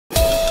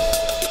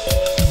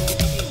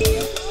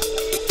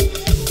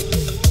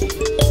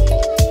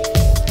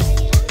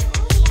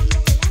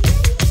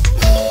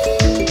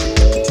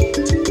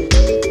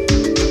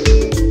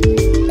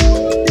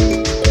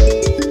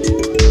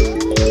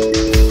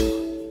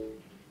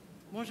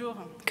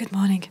Good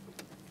morning.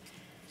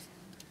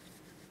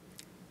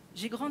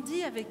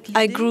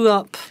 I grew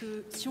up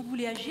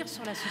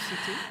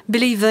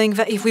believing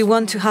that if we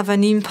want to have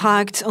an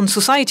impact on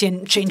society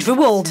and change the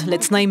world,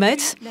 let's name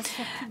it,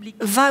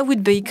 that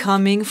would be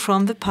coming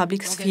from the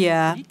public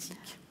sphere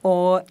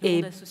or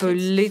a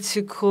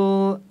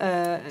political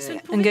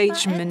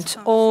engagement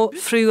or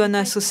through an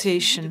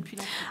association.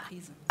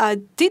 I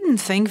didn't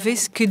think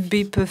this could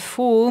be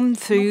performed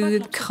through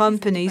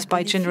companies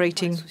by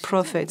generating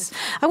profits.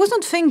 I was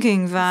not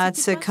thinking that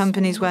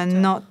companies were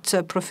not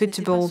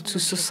profitable to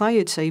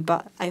society,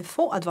 but I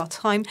thought at that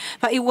time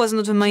that it was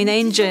not the main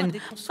engine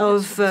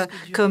of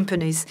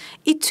companies.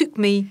 It took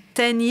me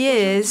 10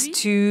 years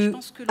to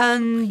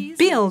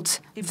unbuild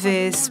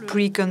this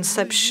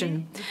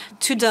preconception.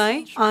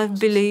 Today, I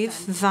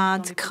believe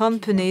that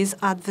companies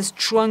have the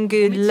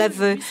stronger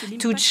lever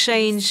to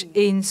change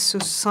in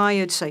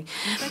society.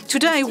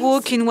 Today, I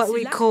work in what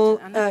we call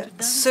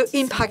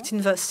impact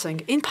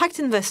investing. Impact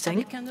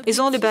investing is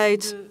all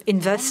about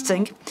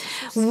investing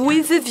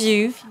with a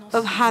view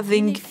of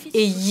having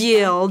a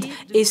yield,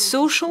 a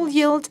social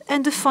yield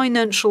and a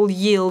financial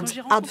yield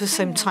at the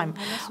same time.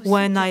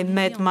 When I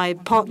met my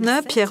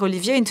partner,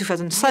 Pierre-Olivier, in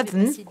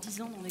 2007,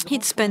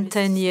 he'd spent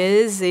 10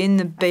 years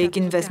in big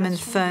investment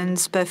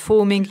funds,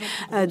 performing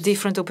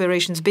different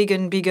operations, bigger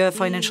and bigger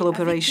financial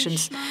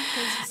operations.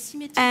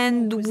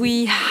 And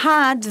we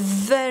had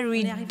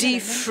very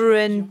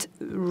different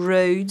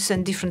roads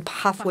and different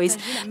pathways,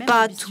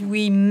 but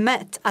we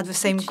met at the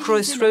same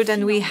crossroad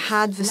and we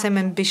had the same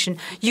ambition: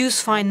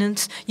 use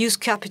finance, use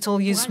capital,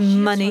 use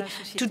money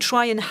to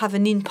try and have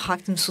an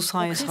impact in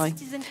society.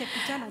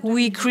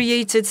 We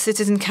created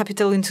Citizen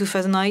Capital in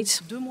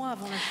 2008,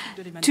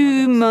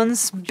 2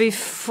 months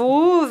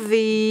before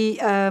the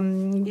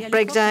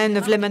breakdown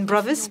of Lehman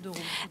Brothers,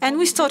 and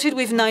we started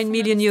with 9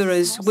 million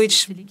euros,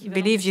 which,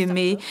 believe you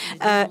me,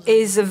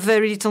 is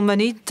very little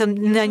money.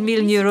 9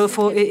 million euro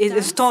for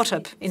a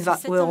startup in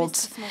that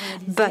world.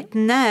 But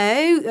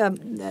now,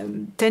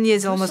 10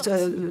 years almost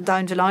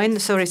down the line,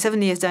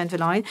 7 years down the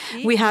line,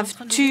 we have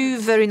 2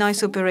 very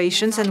nice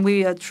operations, and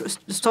we are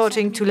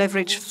starting to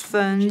leverage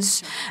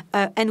funds,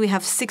 and we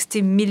have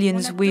 60 million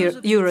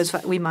euros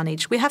that we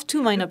manage. We have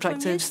 2 main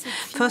objectives.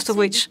 First of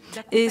which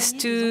is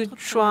to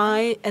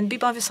try and be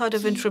by the side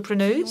of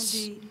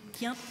entrepreneurs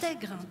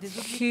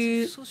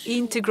who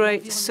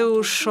integrate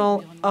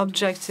social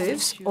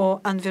objectives or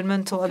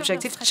environmental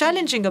objectives,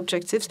 challenging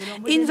objectives,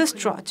 in the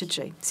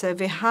strategy. So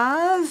they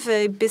have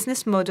a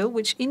business model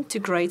which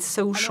integrates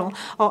social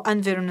or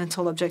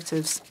environmental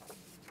objectives.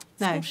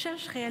 Now,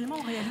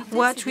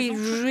 what we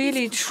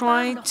really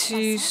try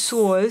to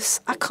source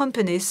are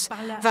companies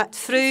that,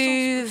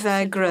 through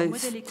their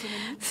growth,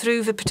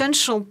 through the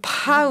potential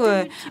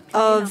power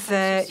of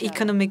their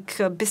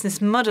economic business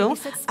model,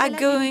 are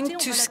going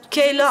to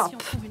scale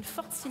up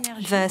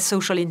their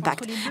social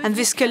impact. And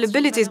this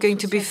scalability is going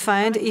to be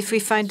found if we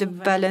find a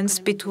balance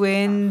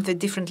between the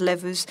different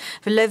levels,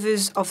 the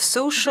levels of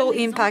social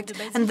impact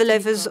and the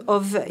levels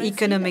of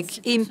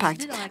economic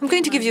impact. I'm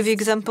going to give you the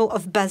example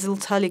of Basel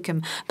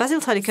Telecom. Basel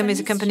Telecom is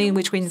a company in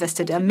which we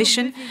invested. Our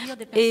mission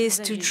is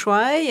to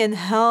try and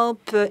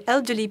help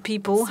elderly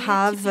people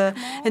have a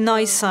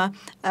nicer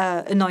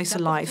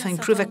life,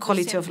 improve their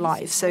quality of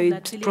life. So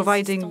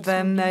providing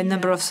them a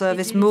number of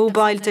services,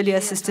 mobile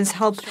teleassistance,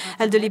 help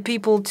elderly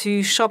people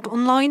to shop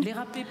online,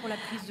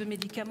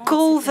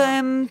 call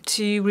them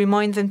to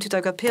remind them to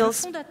take their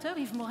pills.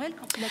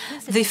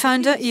 The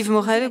founder, Yves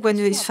Morel, when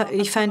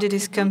he founded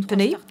his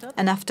company,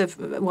 and after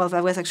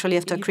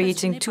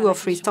creating 2 or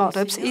 3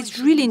 startups, he's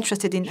really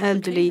interested in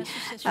elderly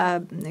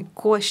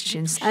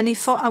questions. And he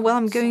thought, well,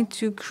 I'm going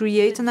to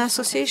create an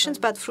association,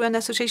 but through an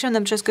association,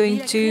 I'm just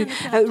going to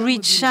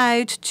reach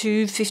out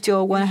to 50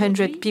 or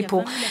 100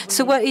 people.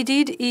 So what he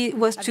did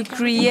was to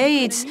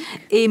create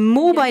a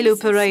mobile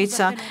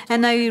operator,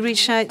 and now he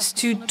reached out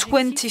to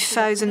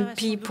 20,000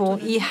 people.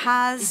 He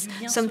has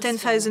some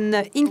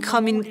 10,000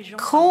 incoming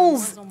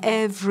calls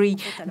every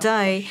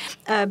day.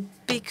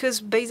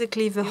 Because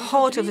basically the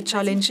heart of the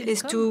challenge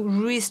is to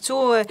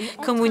restore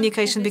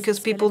communication, because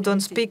people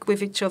don't speak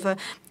with each other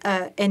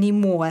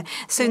anymore.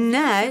 So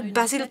now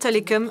Basel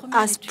Telecom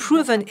has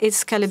proven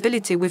its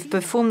scalability. We've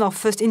performed our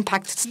first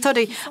impact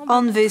study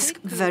on this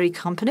very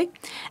company,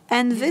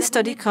 and this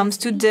study comes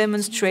to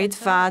demonstrate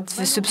that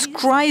the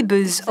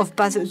subscribers of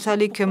Basel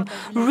Telecom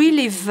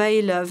really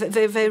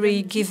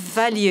give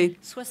value.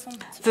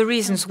 The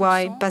reasons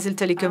why Basel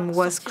Telecom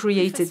was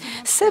created.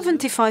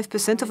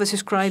 75% of the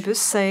subscribers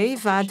say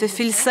that they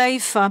feel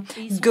safer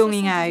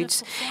going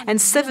out, and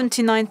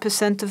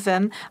 79% of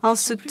them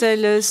also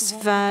tell us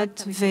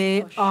that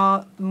they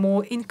are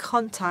more in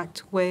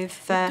contact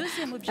with their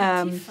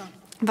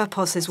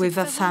process, with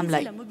their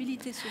family.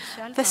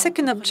 The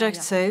second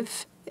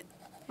objective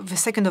the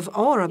second of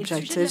our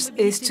objectives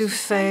is to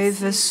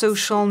favor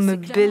social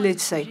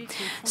mobility.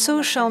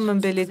 Social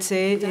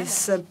mobility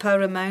is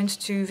paramount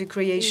to the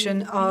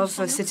creation of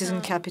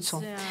citizen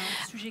capital.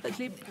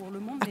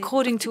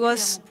 According to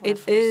us, it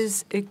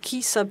is a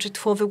key subject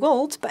for the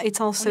world, but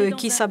it's also a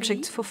key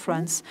subject for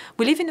France.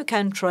 We live in a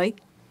country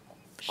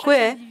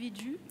where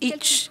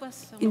each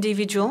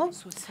individual,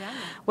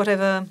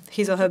 whatever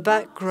his or her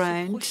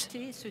background,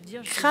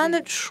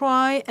 can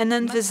try and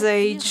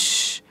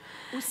envisage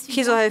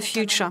his or her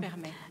future,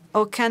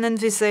 or can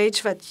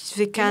envisage that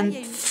they can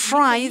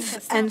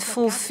thrive and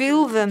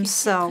fulfill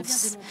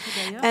themselves.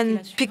 And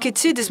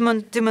Piketty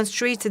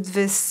demonstrated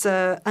this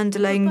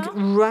underlying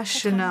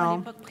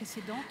rationale.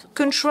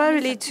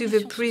 Contrarily to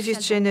the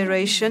previous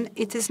generation,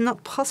 it is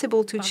not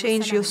possible to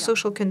change your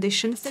social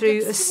condition through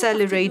a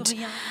salaried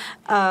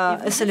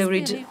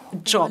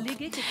job.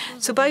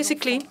 So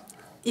basically,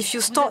 if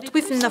you start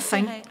with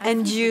nothing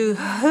and you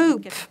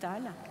hope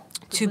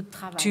to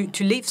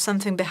leave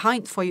something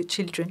behind for your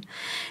children,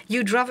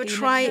 you'd rather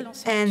try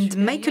and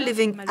make a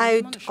living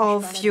out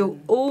of your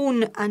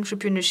own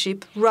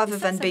entrepreneurship rather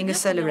than being a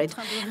salaried.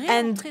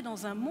 And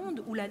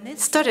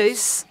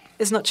studies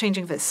is not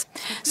changing this.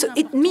 So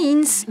it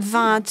means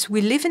that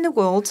we live in a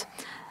world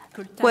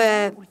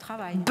where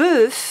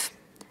birth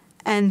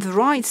and the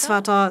rights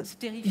that are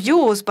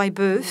yours by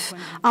birth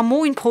are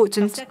more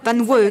important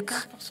than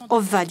work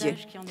or value,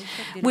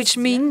 which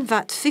means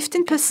that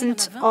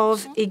 15%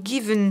 of a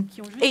given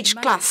age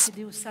class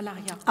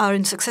are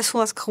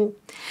unsuccessful at school,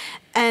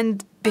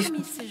 and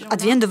at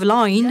the end of the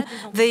line,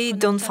 they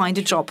don't find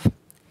a job.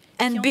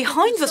 And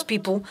behind those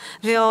people,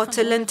 there are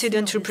talented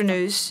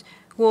entrepreneurs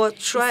who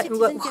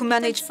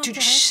manage to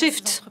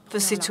shift the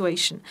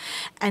situation.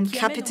 And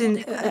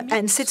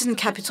Citizen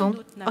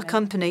Capital, our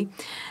company,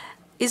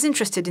 is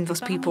interested in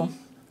those people,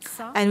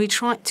 and we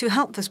try to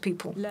help those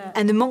people.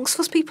 And amongst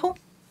those people,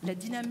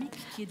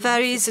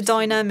 there is a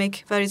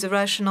dynamic, there is a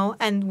rationale,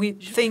 and we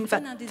think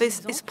that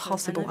this is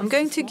possible. I'm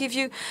going to give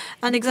you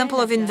an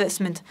example of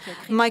investment.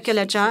 Michael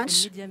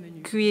Ajaj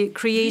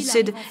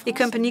created a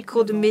company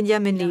called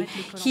Méhaignerie.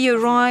 He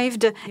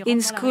arrived in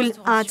school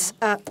at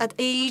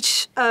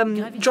age,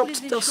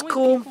 dropped the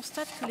school,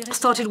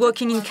 started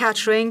working in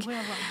catering,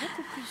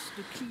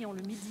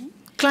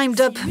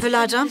 climbed up the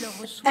ladder,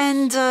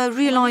 and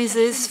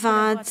realizes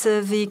that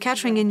the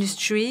catering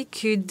industry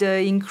could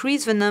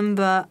increase the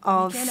number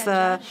of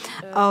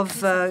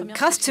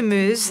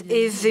customers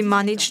if they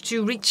managed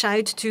to reach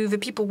out to the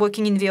people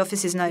working in the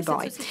offices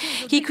nearby.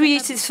 He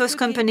created his first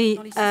company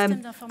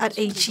at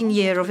 18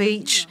 years of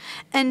age,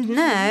 and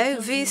now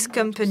this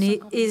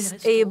company is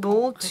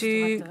able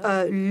to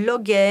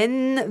log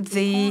in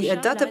the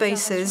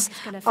databases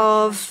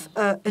of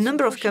a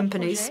number of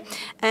companies,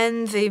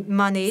 and they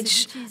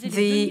manage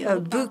the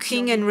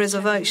booking and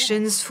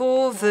reservations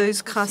for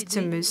those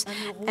customers,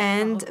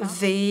 and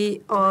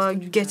they are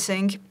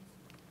getting,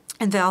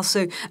 and they're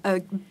also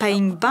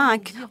paying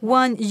back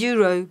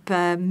 €1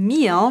 per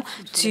meal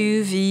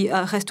to the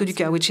Resto du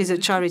Cœur, which is a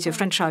charity, a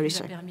French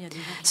charity.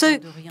 So,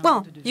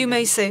 well, you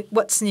may say,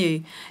 what's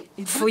new?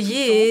 For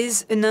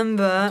years, a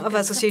number of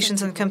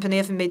associations and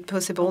companies have made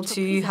possible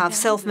to have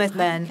self-made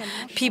men,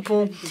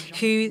 people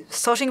who,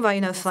 starting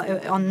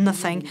on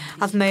nothing,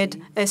 have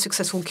made a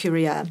successful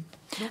career.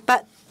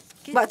 But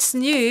what's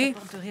new,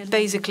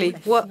 basically?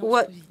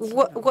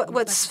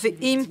 What's the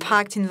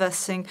impact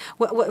investing?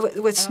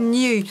 What's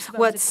new?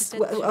 What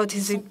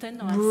is it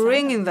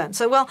bringing them?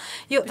 So, well,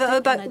 there are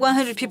about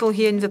 100 people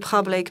here in the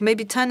public.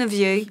 Maybe 10 of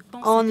you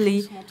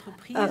only.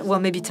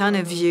 Maybe 10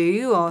 of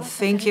you are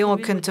thinking or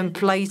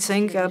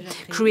contemplating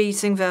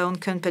creating their own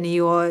company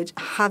or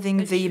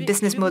having the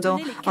business model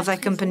of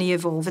that company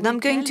evolve. And I'm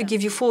going to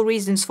give you 4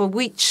 reasons for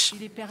which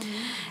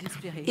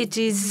it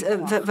is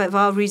there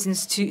are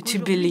reasons to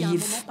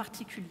believe.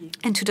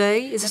 And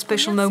today is a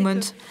special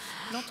moment.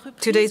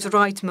 Today is the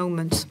right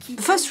moment.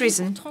 The first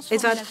reason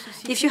is that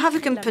if you have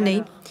a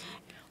company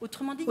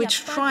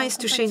which tries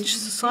to change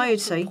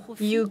society,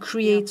 you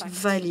create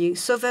value.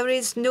 So there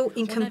is no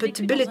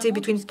incompatibility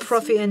between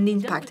profit and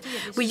impact.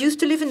 We used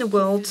to live in a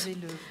world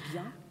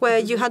where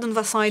you had on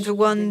the side the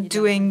one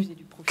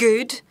doing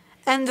good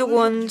and the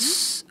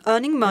ones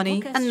earning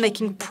money and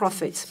making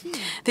profit.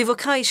 The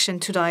vocation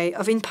today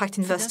of impact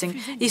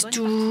investing is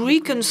to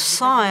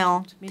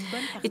reconcile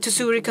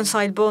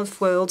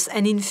both worlds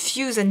and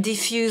infuse and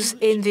diffuse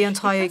in the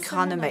entire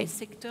economy.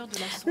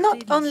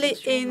 Not only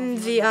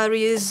in the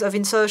areas of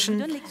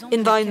insertion,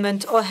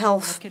 environment or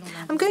health.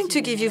 I'm going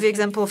to give you the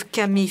example of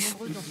Camif.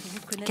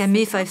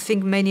 Camif, I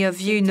think many of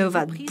you know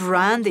that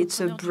brand. It's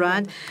a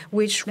brand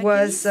which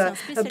was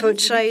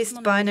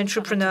purchased by an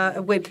entrepreneur,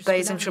 a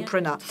web-based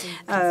entrepreneur.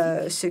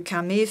 So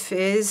Camif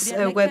is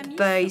a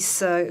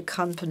web-based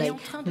company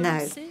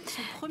now.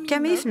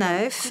 Camif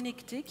now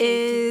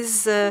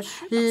is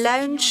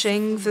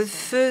launching the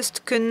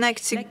first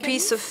connected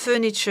piece of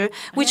furniture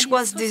which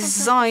was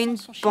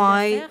designed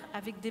by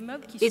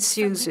its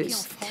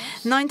users.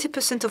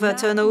 90% of our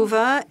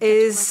turnover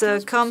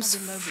comes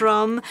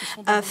from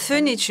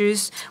furniture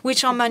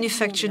which are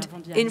manufactured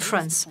in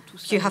France.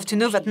 You have to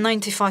know that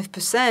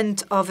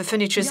 95% of the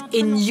furniture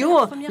in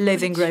your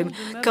living room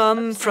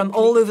come from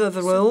all over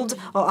the world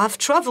or have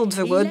traveled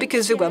the world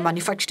because they were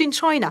manufactured in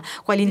China,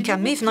 while in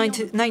Camif,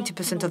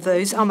 90% of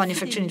those are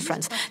manufactured in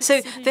France.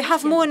 So they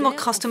have more and more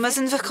customers,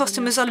 and the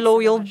customers are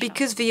loyal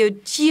because they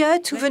adhere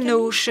to the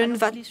notion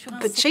that the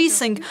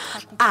purchasing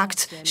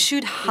act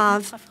should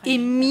have a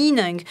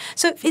meaning.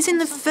 So it's in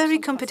a very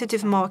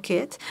competitive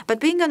market, but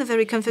being on a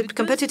very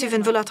competitive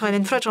and volatile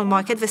and fragile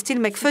market, they still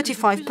make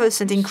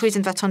 35% increase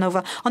in their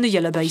turnover on a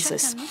yearly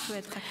basis.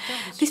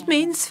 This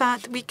means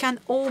that we can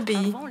all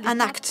be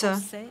an actor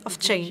of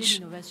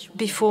change.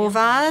 Before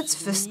that,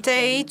 the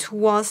state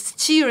was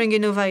steering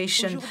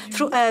innovation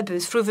through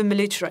Airbus, through the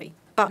military.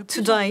 But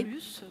today,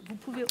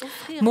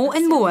 more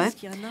and more,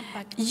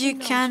 you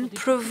can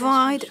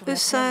provide a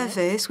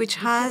service which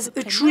has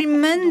a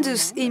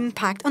tremendous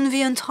impact on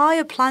the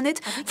entire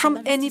planet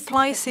from any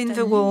place in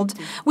the world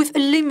with a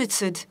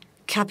limited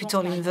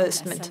capital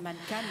investment.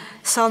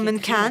 Salman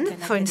Khan,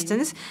 for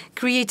instance,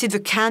 created the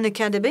Khan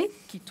Academy,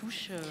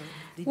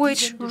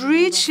 which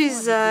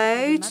reaches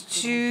out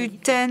to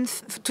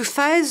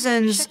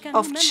thousands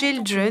of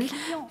children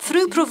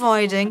through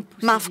providing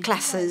math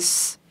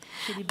classes.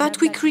 But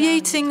we're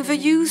creating the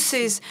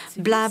uses.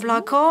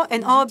 BlaBlaCar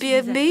and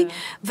Airbnb,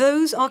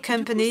 those are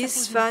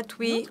companies that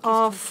we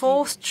are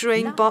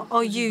fostering by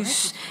our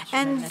use.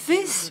 And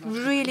this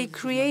really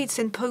creates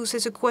and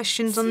poses a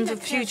question on the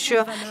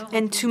future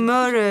and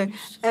tomorrow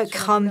a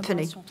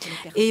company.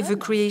 If the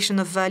creation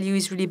of value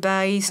is really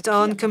based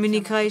on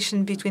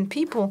communication between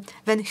people,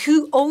 then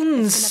who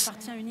owns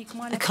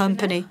a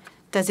company?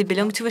 Does it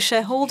belong to a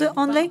shareholder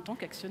only?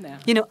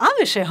 You know,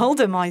 I'm a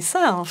shareholder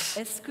myself.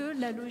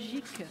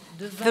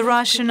 The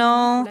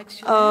rationale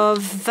of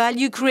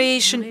value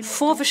creation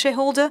for the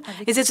shareholder,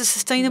 is it a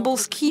sustainable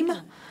scheme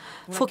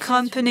for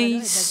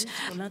companies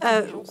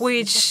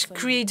which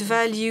create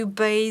value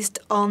based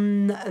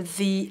on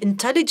the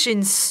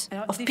intelligence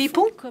of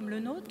people?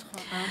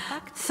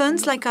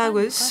 Funds like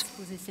ours,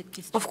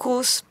 of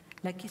course,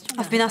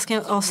 I've been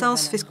asking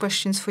ourselves these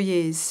questions for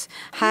years.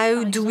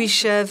 How do we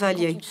share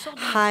value?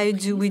 How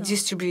do we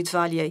distribute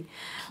value?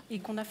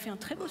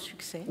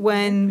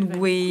 When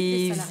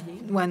we've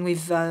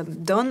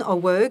done our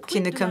work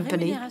in a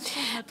company,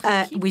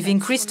 we've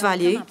increased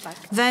value,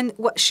 then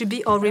what should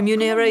be our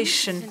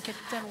remuneration?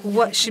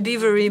 What should be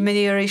the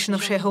remuneration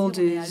of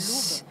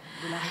shareholders?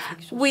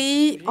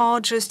 We are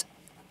just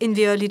in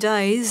the early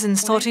days and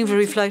starting the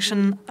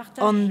reflection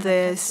on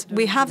this.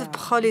 We have a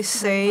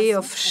policy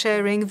of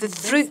sharing the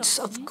fruits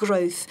of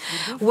growth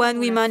when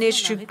we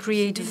manage to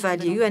create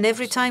value. And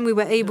every time we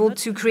were able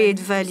to create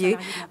value,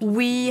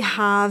 we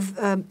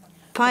have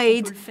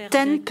paid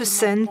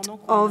 10%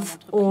 of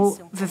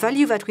the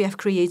value that we have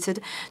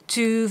created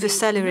to the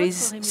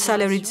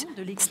salaried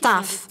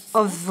staff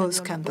of those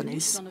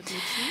companies.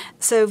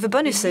 So the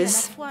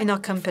bonuses in our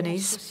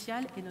companies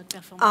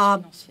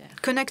are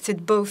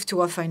connected both to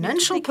our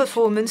financial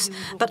performance,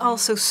 but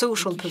also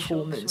social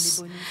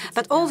performance.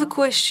 But all the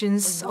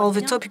questions, all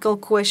the topical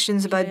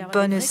questions about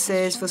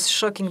bonuses, those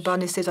shocking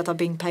bonuses that are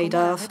being paid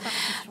off,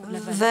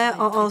 there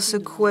are also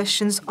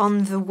questions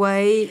on the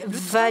way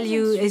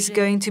value is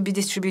going to be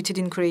distributed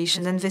in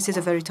creation, and this is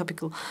a very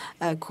topical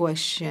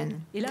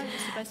question.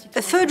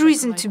 A third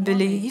reason to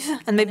believe,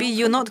 and maybe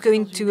you're not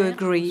going to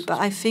agree, but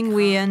I think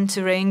we're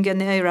entering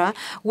an era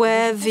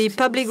where the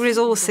public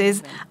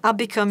resources are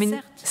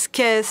becoming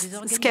scarcer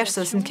and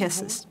scarcer.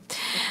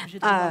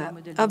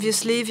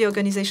 Obviously, the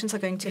organizations are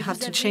going to have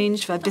to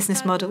change their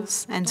business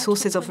models and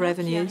sources of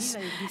revenues.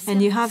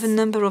 And you have a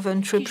number of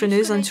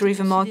entrepreneurs entering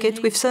the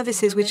market with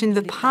services which in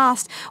the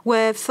past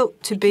were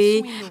thought to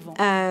be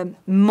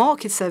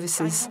market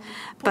services.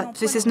 But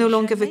this is no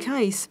longer the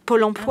case.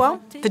 Pôle emploi,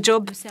 the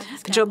job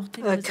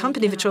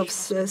company, the job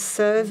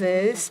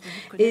service,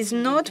 is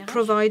not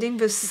providing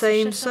the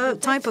same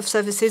type of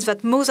services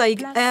that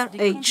Mosaic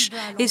RH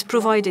is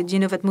provided. You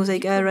know that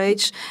Mosaic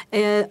RH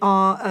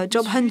are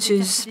job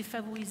hunters,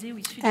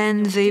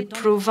 and they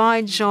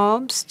provide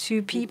jobs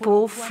to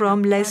people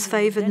from less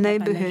favored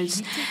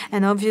neighborhoods.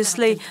 And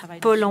obviously,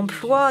 Pôle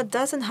emploi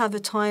doesn't have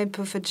a type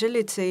of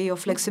agility or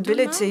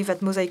flexibility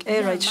that Mosaic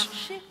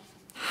RH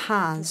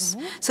has.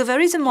 So there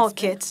is a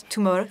market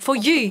tomorrow for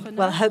you,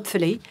 well,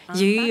 hopefully,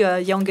 you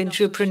young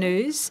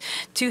entrepreneurs,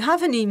 to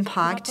have an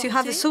impact, to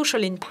have a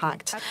social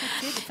impact.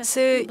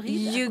 So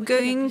you're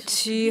going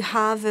to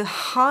have a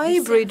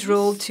hybrid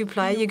role to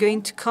play. You're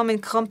going to come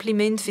and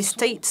complement the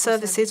state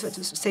services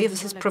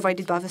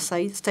provided by the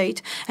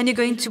state, and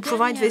you're going to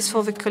provide this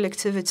for the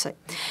collectivity.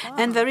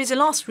 And there is a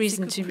last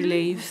reason to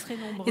believe,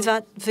 is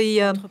that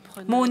the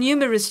more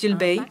numerous you'll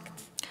be,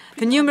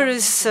 the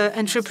numerous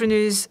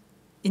entrepreneurs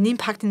in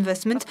impact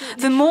investment,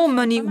 the more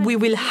money we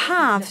will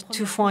have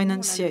to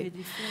finance you.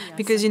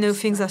 Because,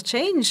 things have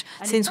changed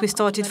since we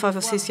started 5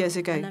 or 6 years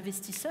ago.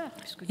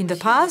 In the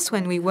past,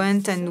 when we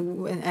went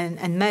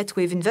and met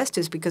with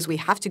investors, because we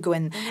have to go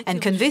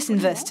and convince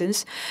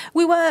investors,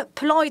 we were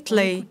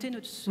politely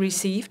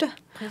received.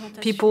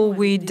 People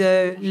would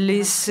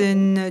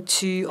listen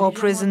to our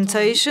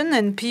presentation,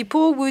 and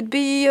people would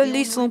be a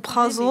little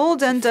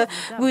puzzled and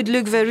would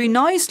look very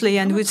nicely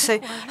and would say,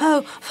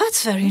 "Oh,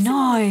 that's very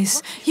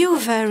nice. You're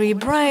very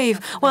brave.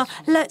 Well,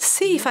 let's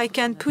see if I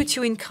can put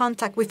you in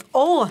contact with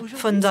our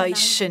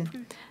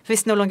foundation."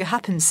 This no longer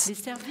happens.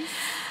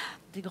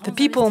 The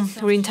people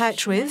we're in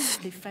touch with,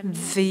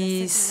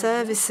 the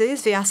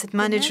services, the asset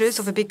managers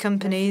of the big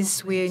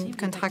companies we're in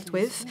contact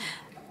with,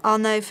 are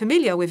now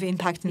familiar with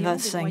impact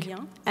investing,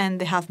 and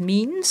they have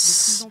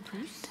means,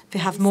 they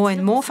have more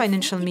and more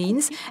financial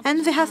means,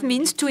 and they have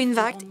means to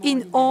invest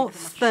in our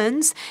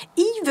funds,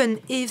 even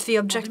if the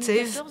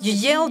objective, you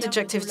yield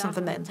objectives of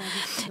the men.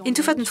 In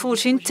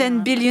 2014,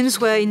 10 billion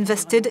were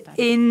invested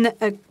in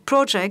a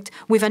project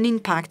with an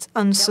impact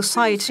on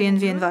society and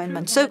the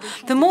environment. So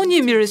the more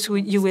numerous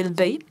you will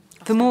be,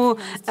 the more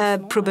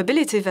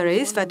probability there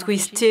is that we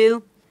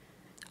still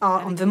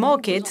are on the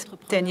market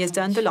 10 years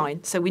down the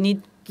line. So we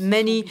need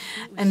many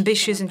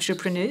ambitious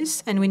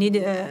entrepreneurs, and we need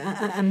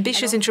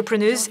ambitious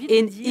entrepreneurs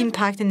in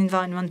impact and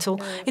environmental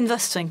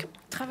investing.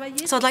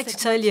 So I'd like to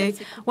tell you,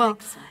 well,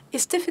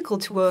 it's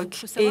difficult to work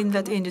in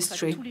that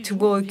industry, to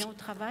work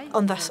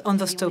on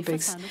those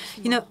topics.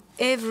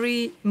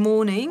 Every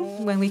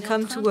morning when we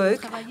come to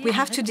work, we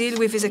have to deal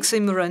with this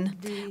oxymoron.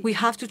 We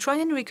have to try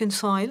and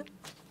reconcile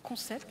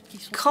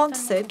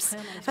concepts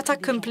that are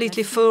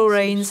completely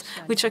foreign,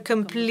 which are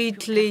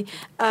completely,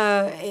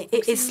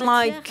 it's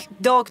like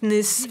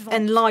darkness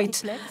and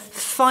light,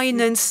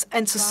 finance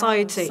and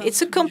society.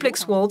 It's a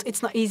complex world.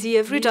 It's not easy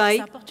every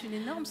day,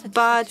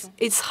 but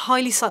it's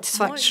highly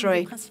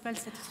satisfactory.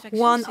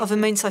 One of the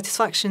main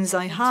satisfactions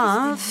I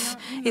have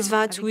is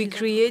that we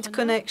create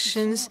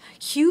connections,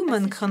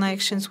 human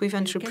connections with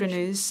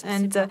entrepreneurs,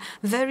 and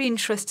very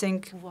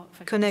interesting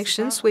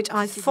connections, which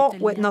I thought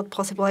were not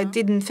possible. I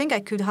didn't think I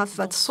could have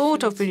that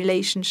sort of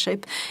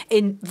relationship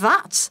in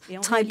that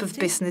type of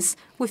business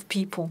with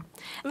people.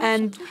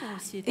 And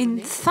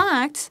in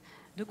fact,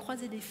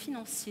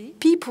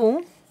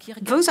 people,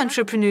 those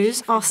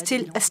entrepreneurs are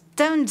still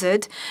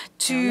astounded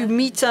to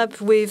meet up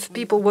with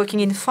people working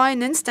in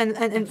finance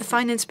and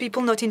finance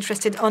people not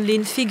interested only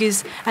in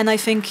figures. And I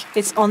think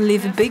it's only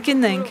the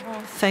beginning.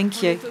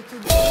 Thank you.